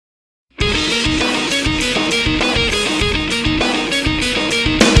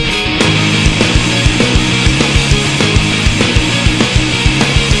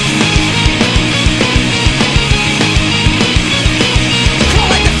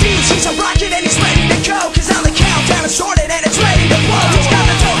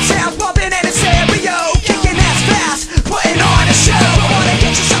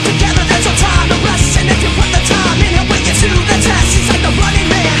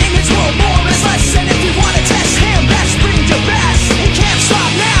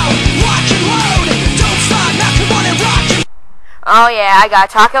yeah, I got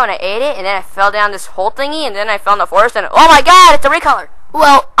a taco and I ate it, and then I fell down this whole thingy, and then I fell in the forest, and oh my god, it's a recolor.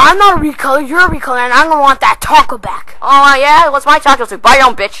 Well, I'm not a recolor, you're a recolor, and I'm gonna want that taco back. Oh yeah, what's my taco? So buy your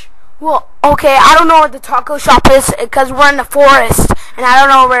own, bitch. Well, okay, I don't know where the taco shop is because we're in the forest, and I don't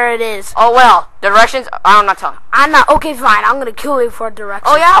know where it is. Oh well, the directions, I'm not telling. I'm not, okay, fine, I'm gonna kill you for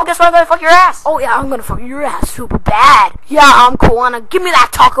directions. Oh yeah, well, guess what, I'm gonna fuck your ass. Oh yeah, I'm gonna fuck your ass super bad. Yeah, I'm cool, Anna, give me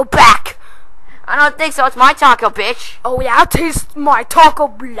that taco back. I don't think so, it's my taco, bitch. Oh yeah, I'll taste my taco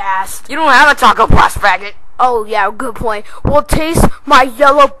blast. You don't have a taco blast, faggot. Oh yeah, good point. We'll taste my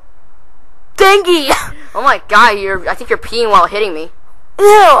yellow thingy. Oh my god, I think you're peeing while hitting me.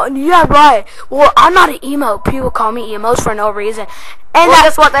 Ew, yeah, right. Well, I'm not an emo. People call me emos for no reason. And well,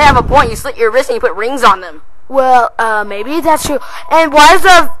 guess what? They have a point. You slit your wrist and you put rings on them. Well, maybe that's true. And why is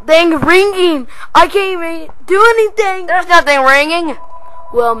the thing ringing? I can't even do anything. There's nothing ringing.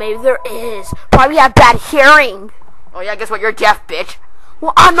 Well, maybe there is. Probably have bad hearing. Oh yeah, guess what? You're deaf, bitch.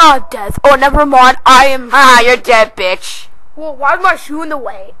 Well, I'm not deaf. Oh, never mind. I am. Ah, you're dead, bitch. Well, why is my shoe in the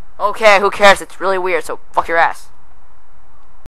way? Okay, who cares? It's really weird, so fuck your ass.